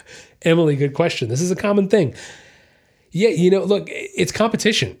 Emily, good question. This is a common thing. Yeah, look, it's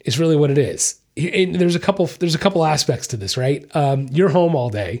competition is really what it is. And there's a couple aspects to this, right? You're home all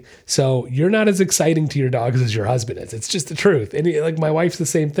day, so you're not as exciting to your dogs as your husband is. It's just the truth. And like my wife's the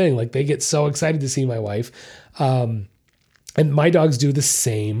same thing. Like they get so excited to see my wife. And my dogs do the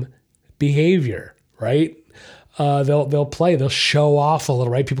same behavior, right? They'll play, they'll show off a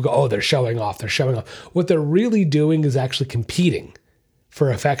little, right? People go, oh, they're showing off. What they're really doing is actually competing for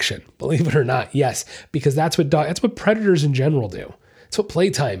affection, believe it or not. Yes, because that's what predators in general do. It's what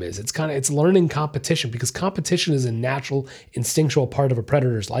playtime is. It's learning competition, because competition is a natural, instinctual part of a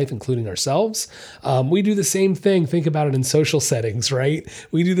predator's life, including ourselves. We do the same thing. Think about it in social settings, right?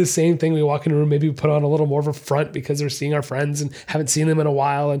 We do the same thing. We walk in a room, maybe we put on a little more of a front because we're seeing our friends and haven't seen them in a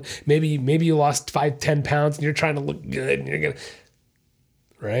while. And maybe you lost 5-10 pounds and you're trying to look good and you're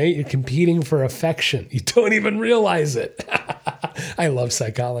right? You're competing for affection. You don't even realize it. I love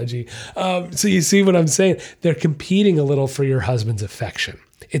psychology. So you see what I'm saying? They're competing a little for your husband's affection.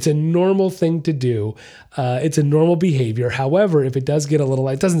 It's a normal thing to do. It's a normal behavior. However, if it does get a little,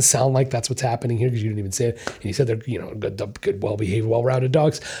 it doesn't sound like that's what's happening here because you didn't even say it. And you said they're, good, well-behaved, well-rounded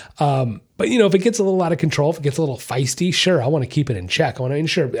dogs. But if it gets a little out of control, if it gets a little feisty, sure, I want to keep it in check. I want to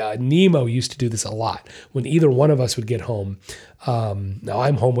ensure. Nemo used to do this a lot when either one of us would get home. Now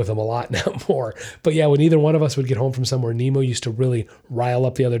I'm home with him a lot now more, but yeah, when either one of us would get home from somewhere, Nemo used to really rile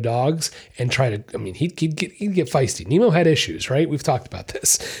up the other dogs and try to, he'd get feisty. Nemo had issues, right? We've talked about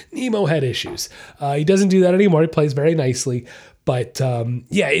this. Nemo had issues. He doesn't do that anymore. He plays very nicely, but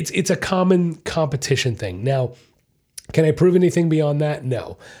it's a common competition thing. Now, can I prove anything beyond that?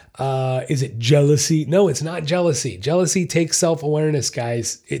 No. Is it jealousy? No, it's not jealousy. Jealousy takes self-awareness,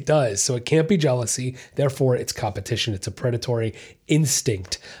 guys. It does. So it can't be jealousy. Therefore, it's competition. It's a predatory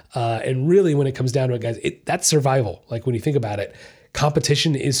instinct. And really, when it comes down to it, guys, that's survival. Like when you think about it,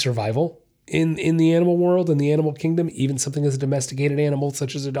 competition is survival in the animal world, in the animal kingdom, even something as a domesticated animal,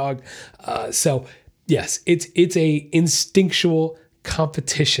 such as a dog. So yes, it's a instinctual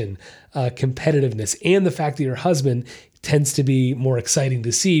competition, competitiveness, and the fact that your husband tends to be more exciting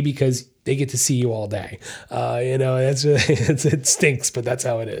to see because they get to see you all day. It stinks, but that's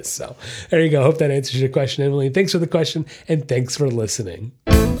how it is. So there you go. Hope that answers your question, Emily. Thanks for the question, and thanks for listening.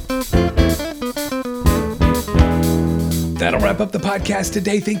 That'll wrap up the podcast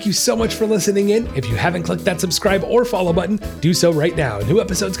today. Thank you so much for listening in. If you haven't clicked that subscribe or follow button, do so right now. New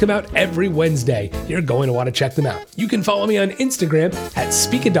episodes come out every Wednesday. You're going to want to check them out. You can follow me on Instagram at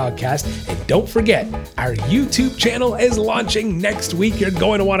SpeakADogcast. And don't forget, our YouTube channel is launching next week. You're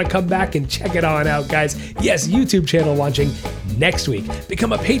going to want to come back and check it on out, guys. Yes, YouTube channel launching next week.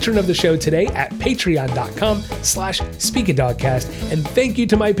 Become a patron of the show today at patreon.com/SpeakADogcast. And thank you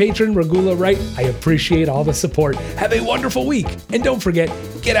to my patron, Regula Wright. I appreciate all the support. Have a wonderful week. And don't forget,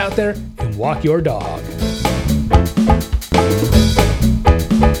 get out there and walk your dog.